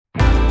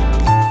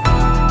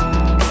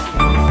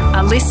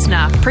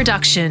listener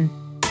production.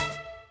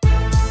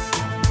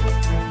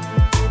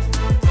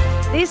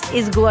 This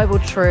is Global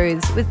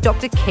Truths with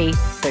Dr. Keith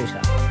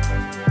Suter.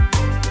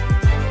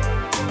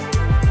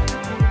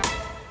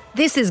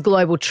 This is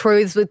Global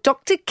Truths with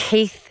Dr.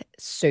 Keith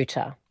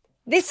Suter.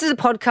 This is a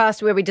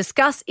podcast where we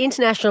discuss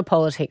international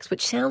politics,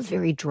 which sounds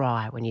very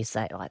dry when you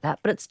say it like that,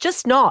 but it's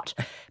just not,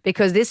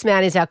 because this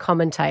man is our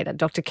commentator,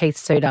 Dr. Keith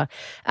Suter.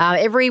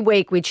 Every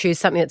week we choose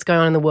something that's going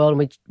on in the world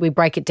and we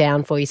break it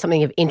down for you,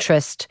 something of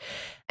interest,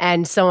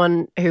 and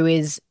someone who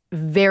is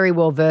very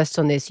well versed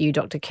on this. You,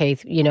 Dr.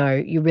 Keith, you know,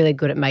 you're really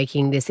good at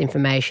making this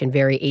information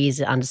very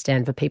easy to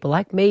understand for people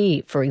like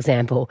me, for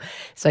example.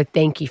 So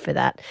thank you for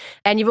that.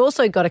 And you've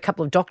also got a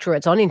couple of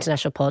doctorates on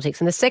international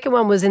politics, and the second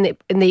one was in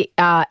the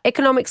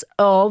economics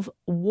of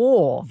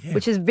war,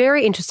 which is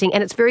very interesting,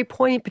 and it's very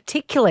poignant,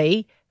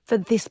 particularly for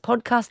this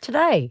podcast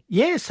today.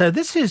 Yeah, so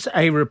this is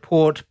a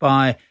report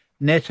by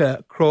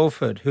Netta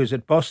Crawford, who's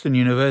at Boston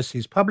University.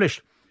 It's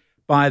published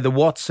by the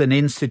Watson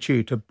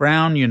Institute of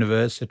Brown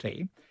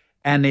University,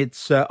 and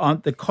it's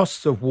on the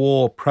Costs of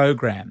War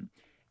program,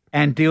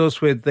 and deals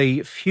with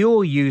the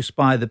fuel use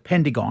by the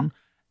Pentagon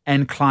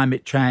and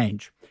climate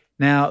change.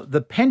 Now,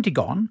 the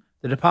Pentagon,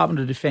 the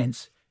Department of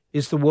Defense,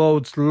 is the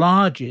world's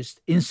largest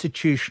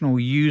institutional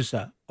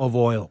user of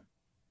oil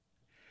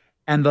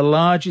and the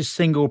largest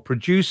single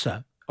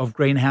producer of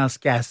greenhouse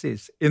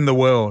gases in the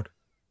world.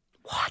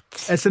 What?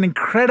 That's an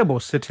incredible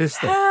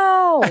statistic.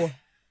 How?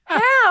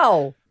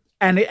 How?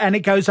 And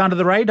it goes under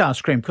the radar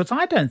screen, because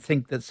I don't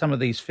think that some of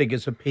these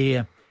figures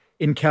appear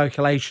in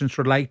calculations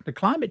relating to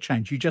climate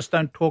change. You just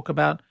don't talk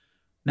about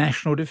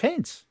national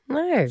defence.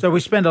 No. So we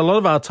spend a lot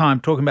of our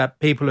time talking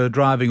about people who are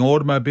driving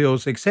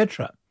automobiles,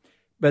 etc.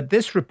 But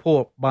this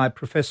report by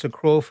Professor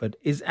Crawford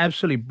is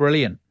absolutely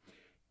brilliant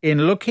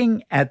in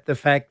looking at the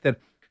fact that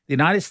the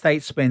United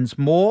States spends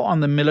more on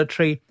the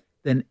military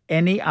than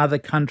any other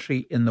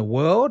country in the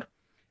world.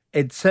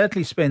 It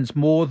certainly spends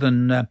more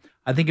than,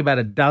 I think, about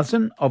a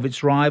dozen of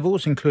its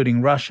rivals,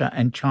 including Russia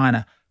and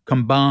China,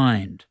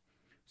 combined.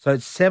 So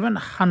it's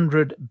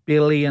 $700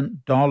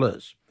 billion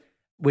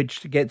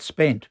which gets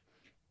spent.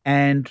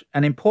 And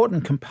an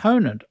important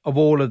component of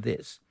all of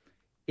this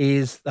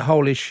is the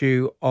whole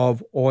issue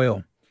of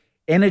oil.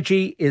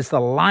 Energy is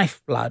the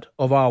lifeblood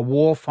of our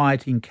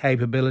war-fighting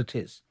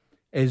capabilities,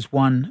 as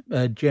one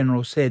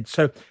general said.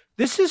 So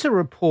this is a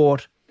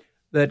report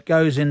that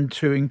goes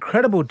into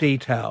incredible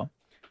detail,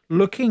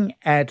 looking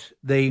at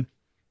the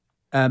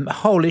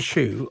whole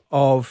issue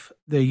of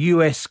the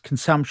U.S.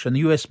 consumption, the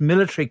U.S.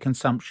 military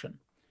consumption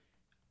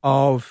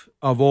of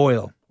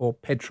oil or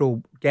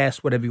petrol,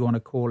 gas, whatever you want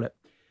to call it.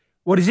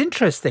 What is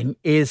interesting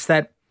is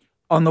that,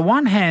 on the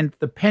one hand,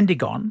 the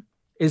Pentagon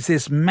is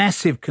this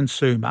massive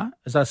consumer.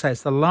 As I say,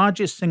 it's the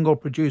largest single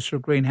producer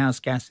of greenhouse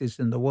gases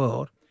in the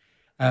world,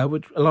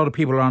 which a lot of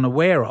people are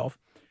unaware of.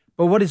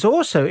 But what is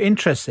also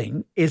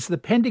interesting is the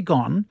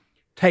Pentagon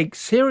takes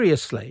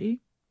seriously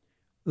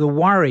the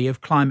worry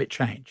of climate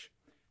change.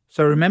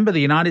 So remember,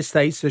 the United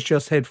States has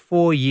just had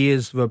 4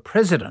 years of a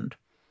president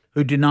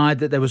who denied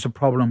that there was a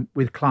problem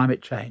with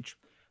climate change.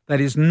 That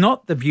is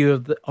not the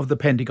view of the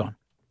Pentagon.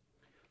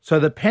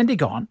 So the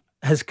Pentagon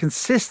has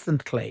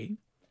consistently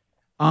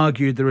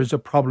argued there is a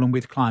problem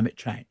with climate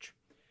change.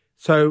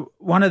 So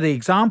one of the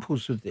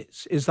examples of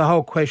this is the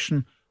whole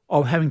question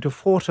of having to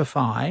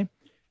fortify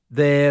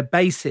their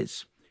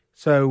bases.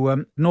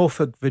 So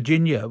Norfolk,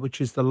 Virginia, which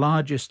is the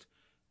largest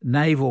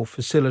naval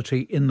facility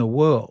in the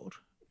world,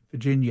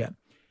 Virginia,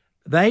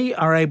 they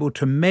are able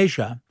to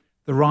measure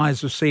the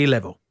rise of sea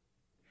level.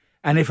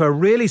 And if a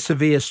really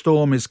severe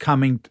storm is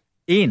coming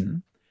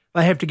in,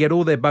 they have to get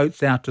all their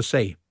boats out to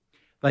sea.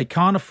 They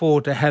can't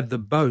afford to have the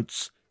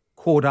boats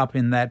caught up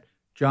in that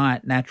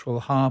giant natural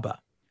harbour,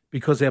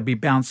 because they'll be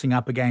bouncing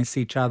up against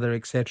each other,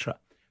 etc.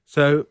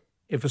 So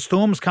if a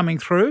storm's coming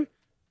through,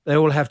 they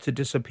all have to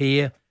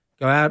disappear,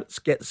 go out,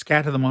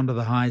 scatter them onto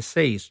the high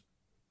seas.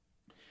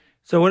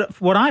 So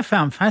what I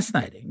found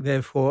fascinating,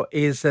 therefore,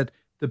 is that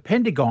the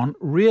Pentagon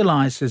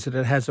realizes that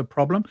it has a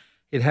problem.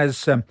 It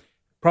has a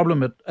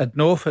problem at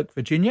Norfolk,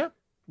 Virginia,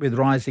 with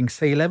rising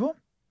sea level.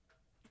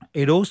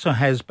 It also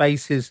has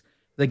bases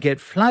that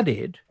get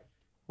flooded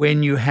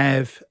when you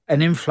have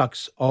an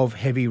influx of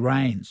heavy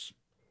rains.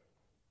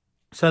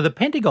 So the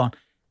Pentagon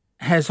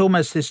has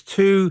almost this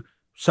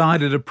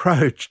two-sided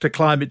approach to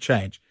climate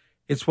change.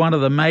 It's one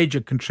of the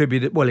major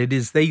contributors, well, it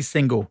is the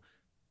single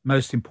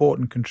most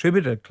important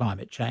contributor to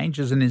climate change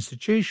as an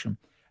institution.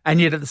 And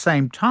yet at the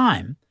same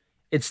time,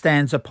 it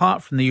stands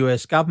apart from the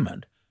US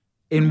government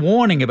in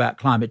warning about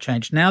climate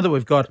change. Now that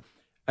we've got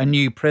a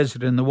new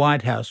president in the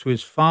White House who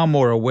is far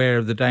more aware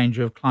of the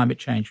danger of climate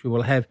change, we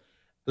will have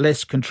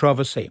less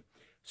controversy.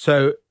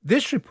 So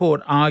this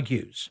report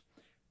argues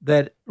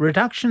that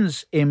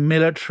reductions in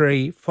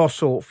military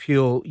fossil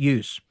fuel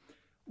use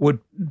would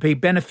be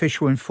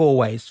beneficial in 4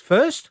 ways.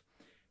 First,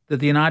 that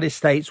the United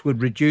States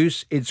would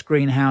reduce its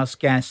greenhouse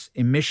gas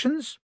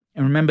emissions.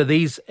 And remember,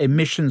 these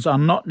emissions are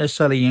not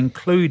necessarily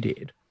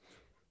included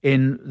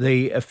in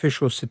the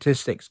official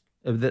statistics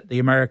that the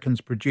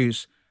Americans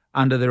produce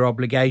under their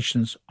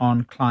obligations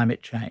on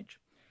climate change.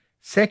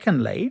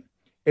 Secondly,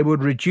 it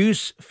would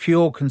reduce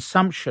fuel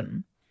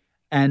consumption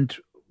and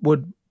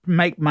would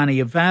make money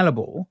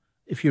available.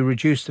 If you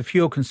reduce the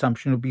fuel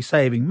consumption, it would be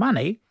saving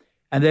money,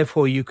 and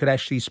therefore you could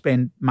actually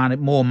spend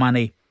more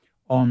money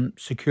on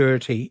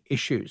security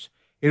issues.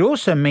 It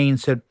also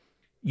means that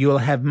you'll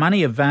have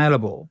money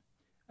available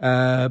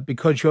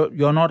because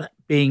you're not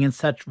being in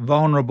such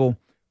vulnerable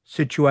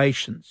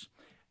situations.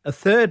 A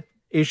third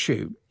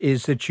issue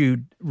is that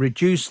you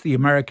reduce the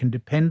American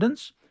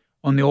dependence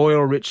on the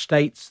oil-rich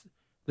states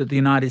that the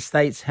United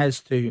States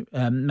has to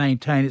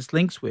maintain its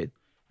links with.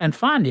 And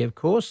finally, of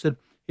course, that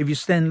if you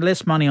spend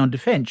less money on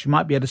defence, you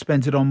might be able to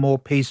spend it on more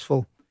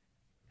peaceful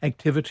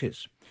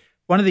activities.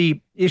 One of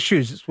the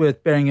issues that's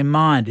worth bearing in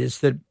mind is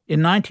that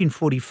in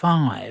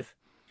 1945,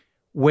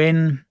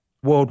 when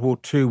World War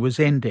II was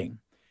ending,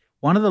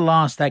 one of the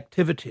last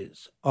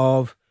activities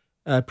of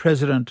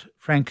President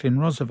Franklin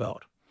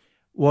Roosevelt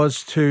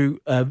was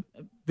to,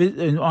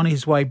 on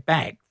his way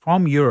back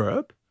from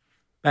Europe,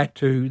 back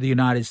to the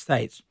United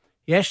States,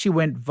 he actually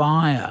went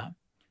via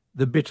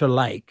the Bitter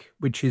Lake,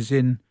 which is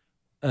in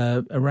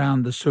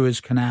around the Suez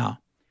Canal,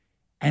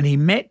 and he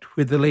met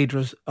with the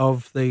leaders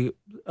of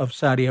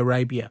Saudi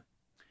Arabia.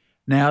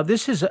 Now,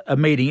 this is a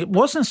meeting. It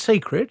wasn't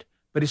secret,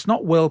 but it's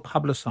not well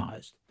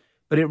publicized.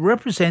 But it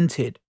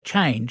represented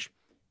change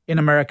in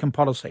American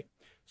policy.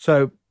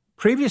 So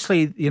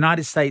previously, the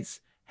United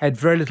States had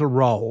very little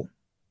role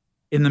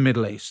in the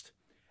Middle East.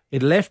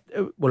 It left,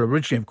 well,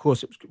 originally, of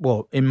course,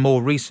 in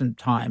more recent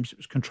times, it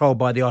was controlled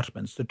by the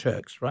Ottomans, the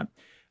Turks, right?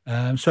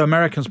 So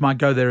Americans might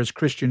go there as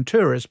Christian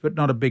tourists, but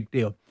not a big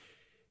deal.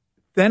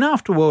 Then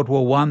after World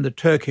War I, the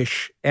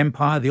Turkish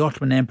Empire, the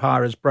Ottoman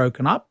Empire is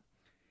broken up,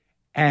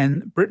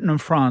 and Britain and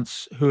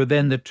France, who are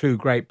then the two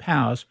great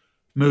powers,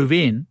 move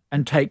in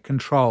and take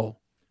control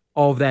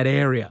of that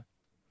area.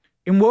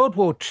 In World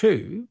War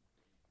II,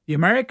 the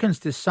Americans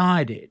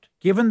decided,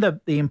 given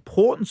the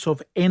importance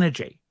of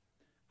energy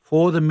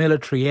for the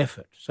military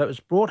effort, so it was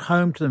brought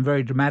home to them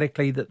very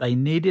dramatically that they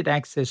needed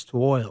access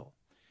to oil,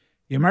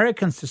 the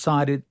Americans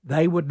decided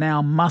they would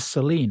now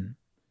muscle in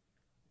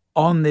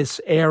on this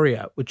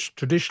area, which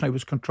traditionally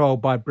was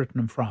controlled by Britain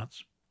and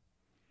France.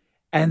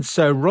 And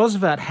so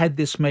Roosevelt had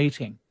this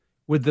meeting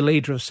with the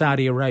leader of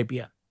Saudi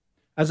Arabia.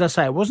 As I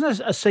say, it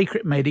wasn't a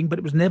secret meeting, but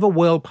it was never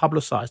well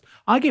publicized.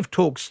 I give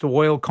talks to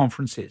oil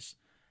conferences,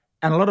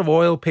 and a lot of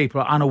oil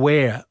people are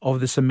unaware of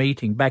this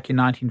meeting back in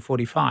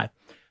 1945.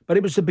 But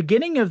it was the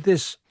beginning of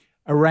this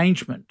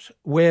arrangement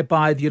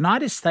whereby the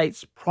United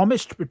States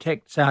promised to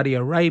protect Saudi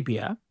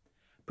Arabia,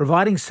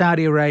 providing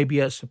Saudi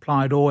Arabia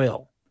supplied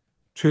oil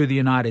to the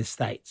United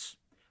States.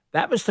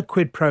 That was the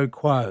quid pro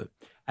quo.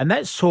 And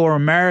that saw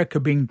America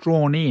being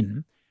drawn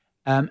in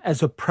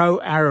as a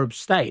pro-Arab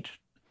state.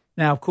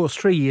 Now, of course,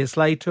 3 years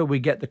later, we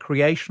get the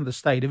creation of the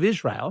State of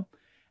Israel,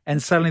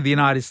 and suddenly the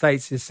United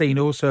States is seen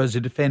also as a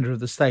defender of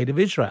the State of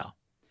Israel.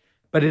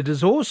 But it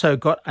has also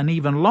got an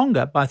even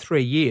longer, by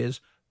 3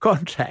 years,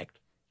 contact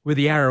with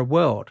the Arab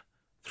world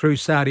through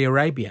Saudi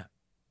Arabia.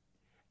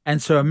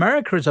 And so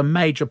America is a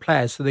major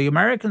player. So the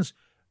Americans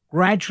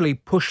gradually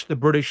push the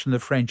British and the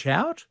French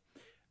out.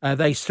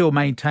 They still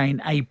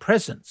maintain a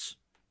presence.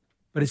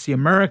 But it's the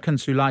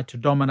Americans who like to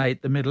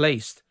dominate the Middle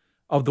East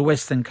of the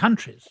Western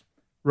countries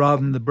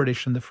rather than the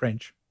British and the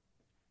French.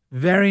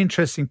 Very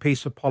interesting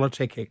piece of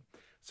politicking.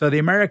 So the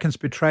Americans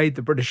betrayed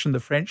the British and the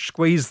French,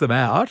 squeezed them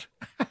out.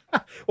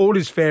 All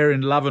is fair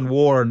in love and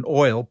war and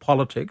oil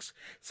politics.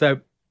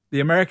 So the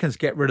Americans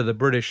get rid of the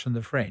British and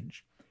the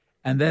French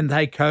and then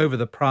take over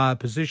the prior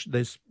position,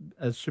 this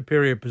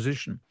superior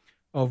position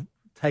of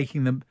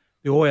taking the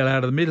oil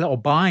out of the Middle, or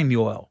buying the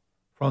oil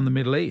from the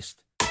Middle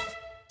East.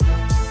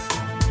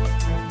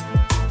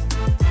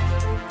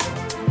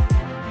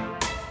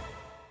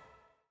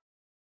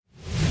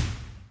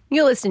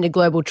 You're listening to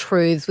Global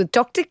Truths with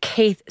Dr.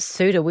 Keith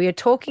Suter. We are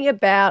talking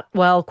about,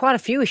 well, quite a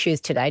few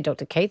issues today,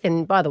 Dr. Keith.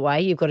 And by the way,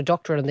 you've got a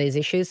doctorate on these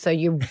issues, so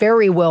you're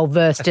very well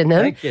versed in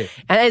them. Thank you.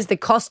 And as the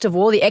cost of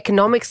war, the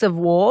economics of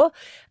war,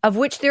 of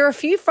which there are a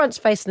few fronts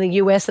facing the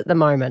US at the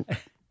moment,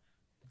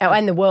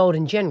 and the world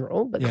in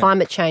general, but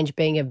climate change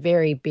being a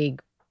very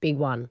big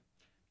one.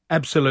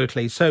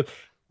 Absolutely. So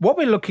what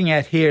we're looking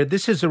at here,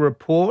 this is a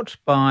report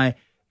by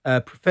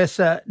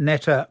Professor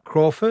Netta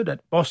Crawford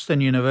at Boston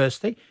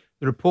University.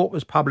 The report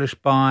was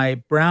published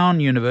by Brown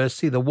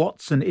University, the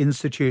Watson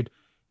Institute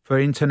for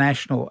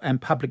International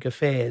and Public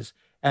Affairs.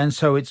 And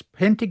so it's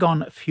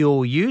Pentagon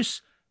fuel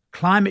use,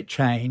 climate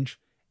change,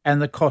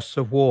 and the costs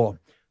of war.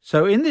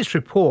 So in this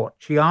report,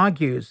 she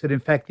argues that, in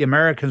fact, the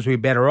Americans will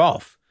be better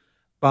off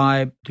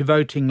by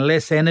devoting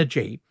less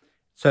energy,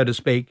 so to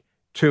speak,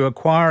 to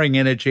acquiring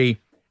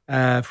energy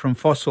from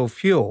fossil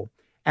fuel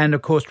and,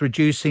 of course,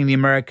 reducing the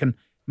American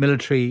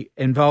military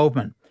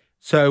involvement.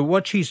 So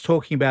what she's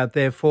talking about,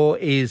 therefore,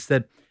 is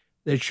that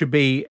there should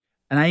be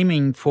an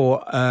aiming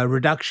for a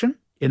reduction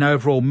in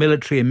overall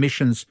military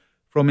emissions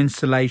from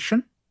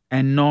installation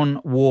and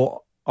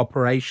non-war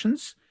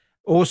operations,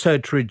 also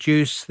to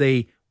reduce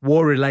the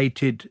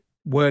war-related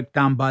work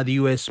done by the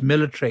US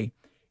military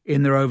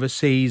in their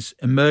overseas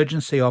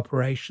emergency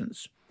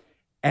operations,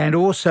 and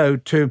also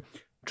to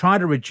try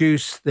to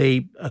reduce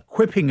the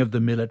equipping of the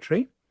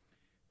military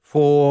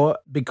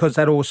because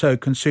that also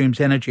consumes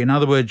energy. In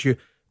other words, you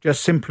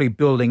just simply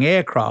building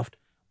aircraft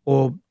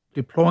or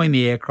deploying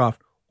the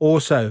aircraft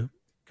also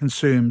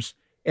consumes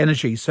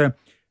energy. So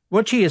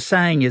what she is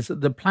saying is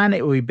that the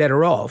planet would be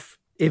better off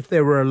if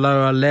there were a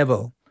lower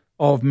level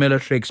of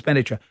military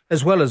expenditure,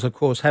 as well as, of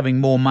course, having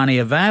more money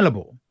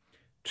available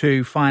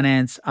to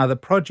finance other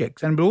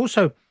projects. And would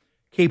also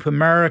keep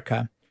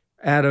America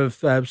out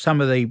of some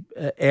of the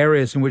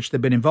areas in which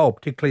they've been involved,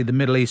 particularly the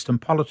Middle Eastern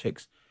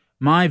politics.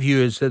 My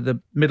view is that the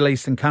Middle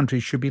Eastern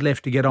countries should be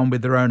left to get on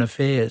with their own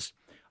affairs.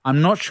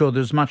 I'm not sure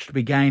there's much to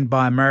be gained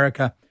by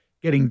America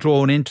getting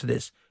drawn into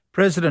this.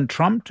 President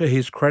Trump, to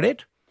his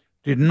credit,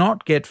 did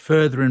not get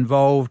further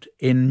involved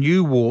in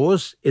new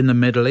wars in the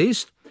Middle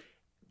East,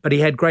 but he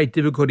had great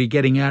difficulty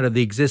getting out of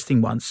the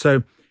existing ones.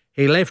 So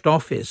he left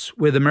office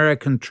with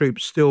American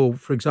troops still,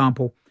 for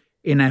example,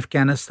 in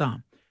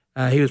Afghanistan.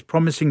 He was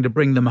promising to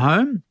bring them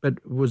home,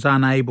 but was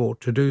unable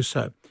to do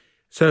so.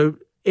 So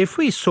if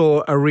we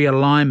saw a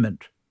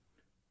realignment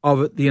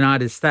of the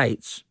United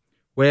States,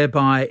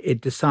 whereby it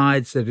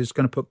decides that it's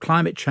going to put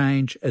climate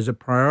change as a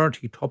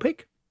priority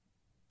topic,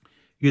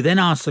 you then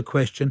ask the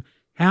question,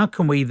 how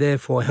can we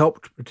therefore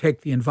help to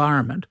protect the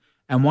environment?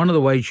 And one of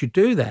the ways you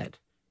do that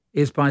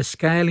is by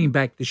scaling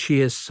back the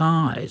sheer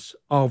size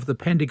of the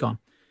Pentagon.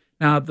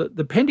 Now,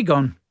 the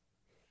Pentagon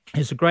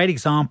is a great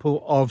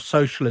example of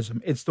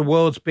socialism. It's the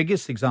world's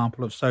biggest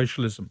example of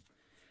socialism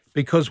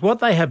because what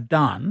they have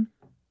done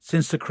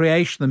since the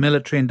creation of the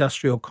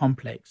military-industrial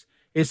complex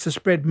is to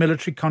spread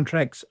military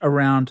contracts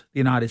around the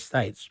United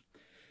States.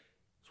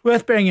 It's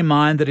worth bearing in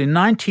mind that in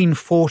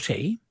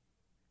 1940,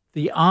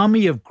 the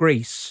army of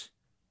Greece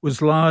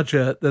was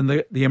larger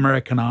than the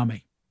American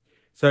army.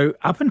 So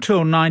up until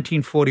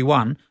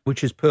 1941,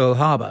 which is Pearl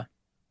Harbor,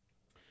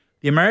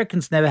 the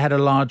Americans never had a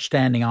large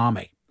standing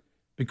army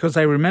because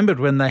they remembered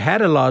when they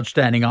had a large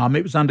standing army,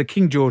 it was under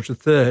King George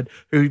III,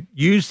 who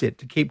used it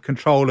to keep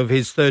control of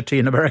his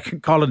 13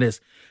 American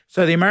colonies.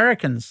 So the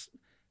Americans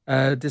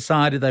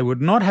decided they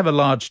would not have a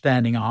large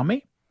standing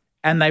army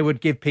and they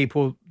would give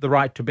people the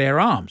right to bear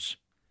arms.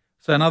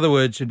 So in other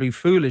words, it'd be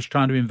foolish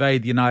trying to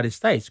invade the United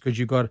States because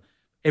you've got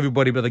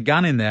everybody with a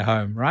gun in their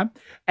home, right?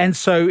 And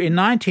so in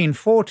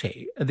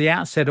 1940, at the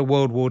outset of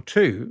World War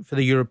II, for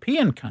the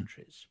European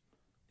countries,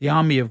 the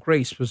army of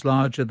Greece was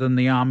larger than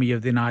the army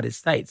of the United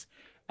States.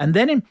 And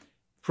then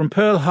from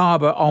Pearl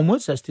Harbor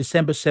onwards, that's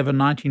December 7,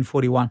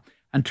 1941,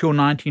 until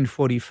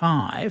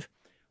 1945,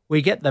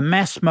 we get the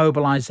mass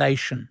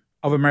mobilization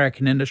of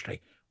American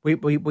industry.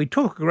 We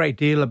talk a great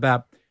deal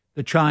about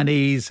the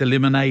Chinese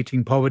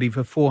eliminating poverty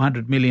for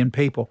 400 million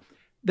people.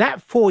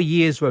 That 4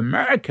 years of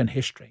American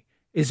history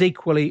is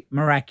equally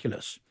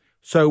miraculous.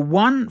 So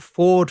one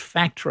Ford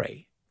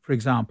factory, for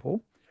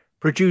example,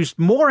 produced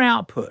more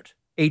output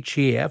each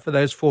year for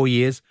those 4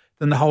 years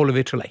than the whole of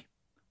Italy.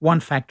 One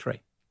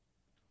factory.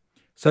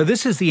 So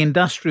this is the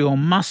industrial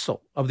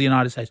muscle of the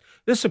United States.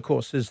 This, of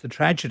course, is the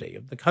tragedy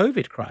of the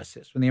COVID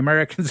crisis, when the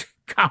Americans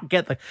can't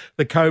get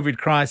the COVID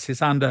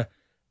crisis under,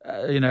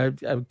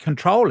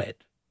 control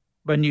it.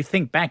 When you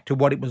think back to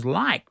what it was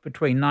like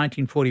between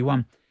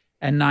 1941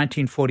 and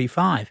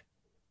 1945.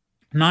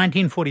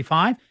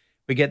 1945,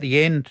 we get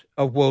the end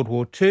of World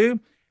War II.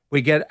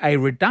 We get a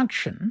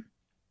reduction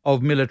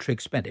of military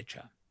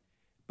expenditure.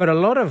 But a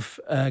lot of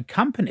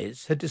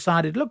companies had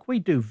decided, look, we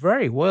do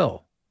very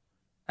well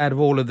out of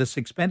all of this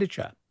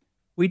expenditure.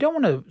 We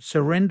don't want to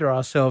surrender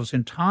ourselves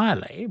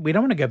entirely. We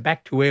don't want to go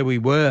back to where we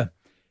were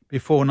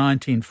before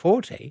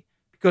 1940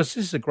 because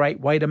this is a great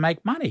way to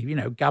make money. You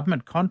know,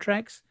 government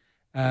contracts,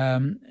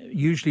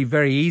 usually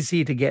very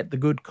easy to get the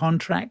good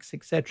contracts,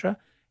 etc.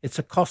 It's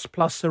a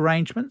cost-plus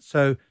arrangement.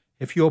 So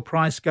if your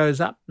price goes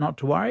up, not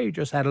to worry, you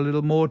just add a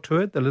little more to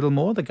it, the little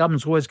more. The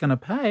government's always going to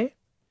pay.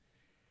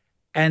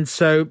 And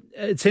so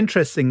it's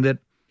interesting that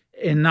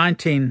in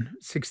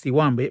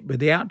 1961, with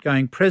the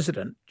outgoing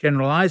president,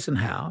 President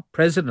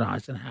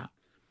Eisenhower,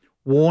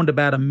 warned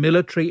about a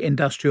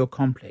military-industrial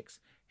complex.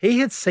 He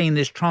had seen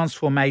this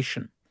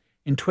transformation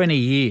in 20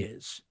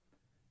 years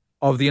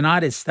of the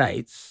United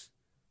States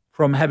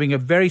from having a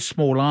very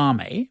small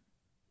army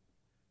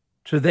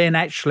to then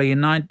actually,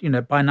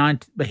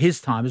 by his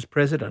time as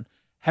president,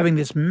 having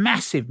this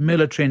massive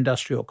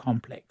military-industrial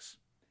complex.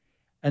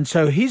 And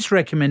so his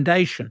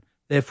recommendation,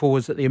 therefore,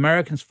 was that the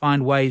Americans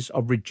find ways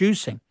of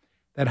reducing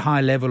that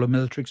high level of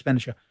military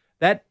expenditure.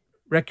 That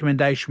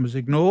recommendation was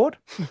ignored.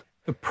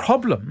 The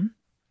problem,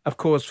 of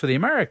course, for the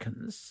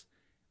Americans,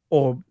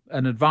 or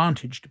an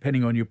advantage,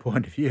 depending on your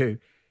point of view,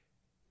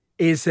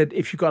 is that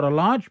if you've got a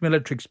large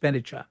military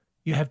expenditure,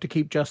 you have to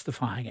keep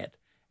justifying it.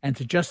 And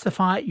to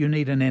justify it, you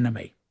need an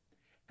enemy.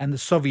 And the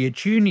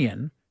Soviet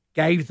Union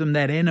gave them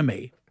that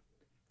enemy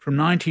from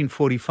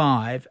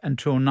 1945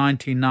 until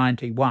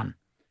 1991,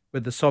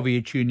 when the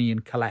Soviet Union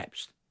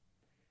collapsed.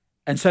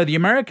 And so the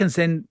Americans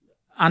then,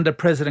 under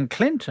President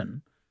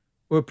Clinton,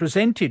 were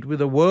presented with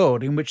a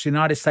world in which the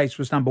United States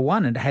was number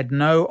one and had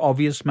no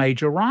obvious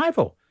major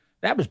rival.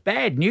 That was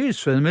bad news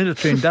for the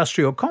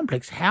military-industrial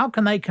complex. How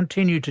can they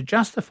continue to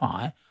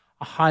justify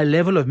a high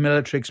level of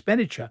military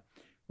expenditure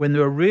when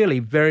there are really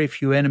very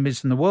few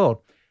enemies in the world?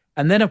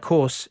 And then, of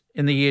course,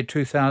 in the year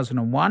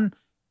 2001,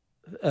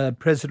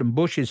 President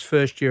Bush's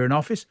first year in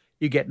office,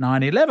 you get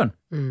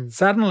 9/11.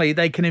 Suddenly,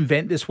 they can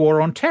invent this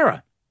war on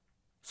terror.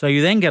 So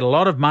you then get a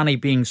lot of money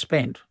being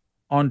spent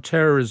on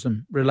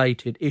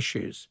terrorism-related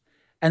issues.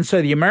 And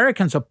so the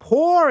Americans are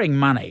pouring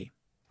money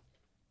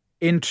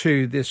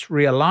into this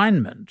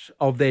realignment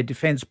of their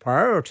defense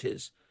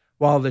priorities,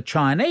 while the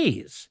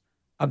Chinese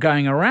are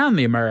going around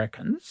the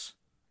Americans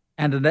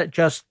and are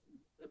just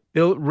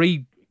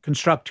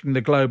reconstructing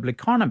the global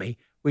economy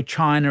with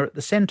China at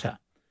the center.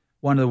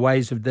 One of the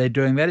ways of their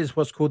doing that is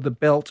what's called the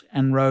Belt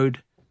and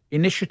Road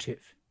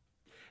Initiative.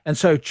 And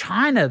so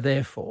China,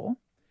 therefore,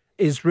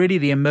 is really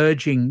the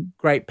emerging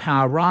great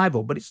power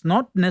rival, but it's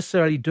not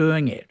necessarily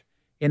doing it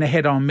in a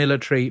head-on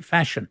military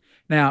fashion.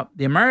 Now,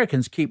 the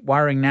Americans keep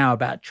worrying now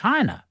about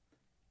China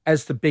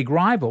as the big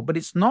rival, but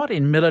it's not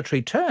in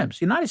military terms.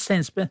 The United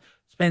States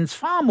spends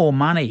far more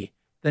money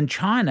than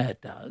China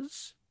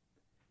does.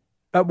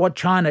 But what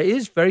China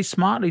is very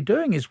smartly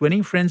doing is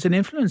winning friends and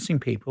influencing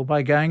people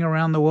by going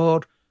around the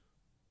world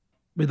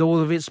with all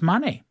of its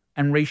money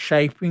and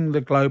reshaping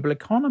the global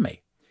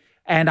economy.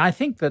 And I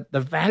think that the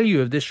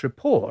value of this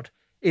report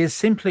is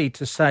simply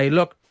to say,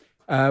 look,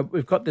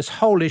 we've got this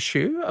whole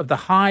issue of the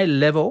high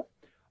level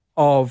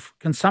of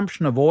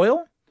consumption of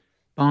oil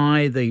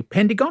by the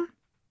Pentagon.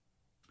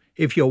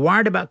 If you're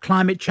worried about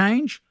climate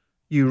change,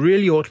 you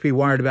really ought to be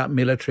worried about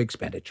military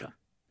expenditure.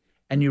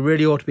 And you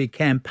really ought to be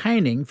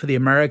campaigning for the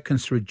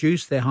Americans to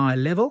reduce their high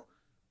level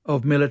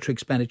of military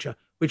expenditure,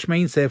 which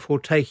means, therefore,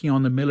 taking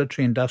on the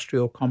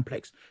military-industrial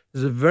complex.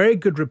 There's a very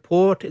good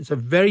report. It's a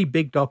very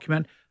big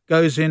document,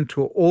 goes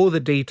into all the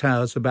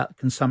details about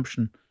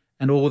consumption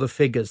and all the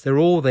figures. They're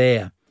all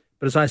there.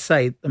 But as I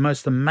say, the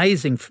most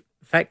amazing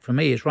fact for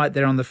me is right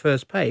there on the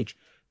first page.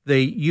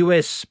 The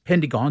U.S.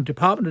 Pentagon,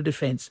 Department of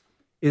Defense,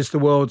 is the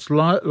world's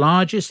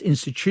largest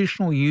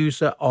institutional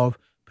user of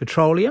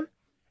petroleum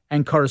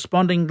and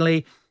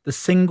correspondingly the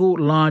single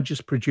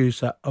largest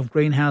producer of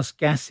greenhouse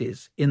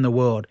gases in the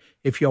world.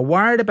 If you're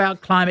worried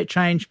about climate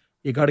change,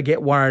 you've got to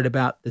get worried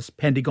about this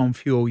Pentagon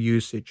fuel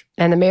usage.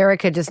 And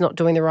America just not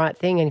doing the right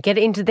thing and get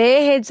it into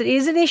their heads it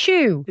is an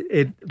issue.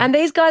 And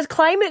these guys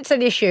claim it's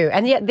an issue,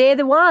 and yet they're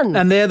the ones.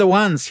 And they're the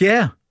ones,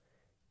 yeah.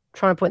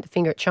 Trying to point the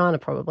finger at China,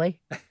 probably.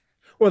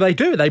 Well, they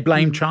do. They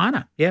blame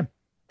China, yeah.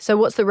 So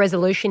what's the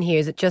resolution here?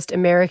 Is it just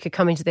America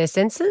coming to their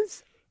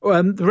senses?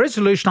 The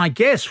resolution, I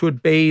guess,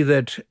 would be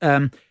that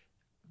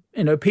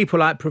people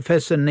like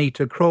Professor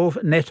Netta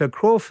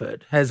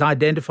Crawford has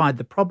identified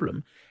the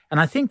problem. And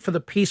I think for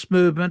the peace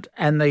movement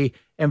and the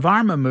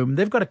environment movement,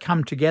 they've got to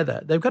come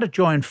together. They've got to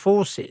join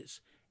forces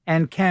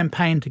and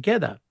campaign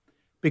together,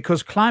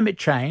 because climate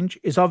change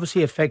is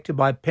obviously affected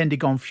by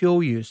Pentagon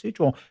fuel usage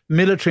or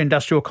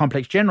military-industrial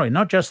complex generally,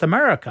 not just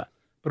America,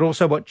 but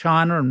also what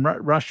China and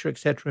Russia, et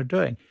cetera, are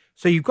doing.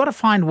 So you've got to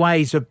find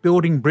ways of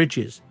building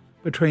bridges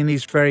between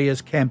these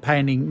various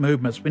campaigning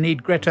movements. We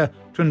need Greta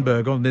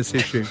Thunberg on this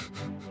issue.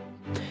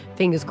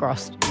 Fingers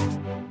crossed.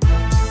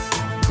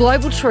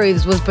 Global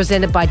Truths was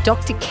presented by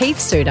Dr. Keith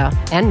Suter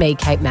and me,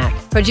 Kate Mack.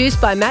 Produced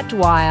by Matt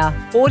Dwyer.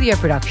 Audio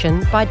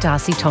production by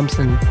Darcy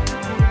Thompson.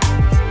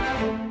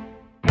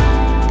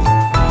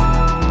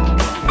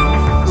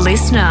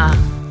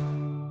 Listener.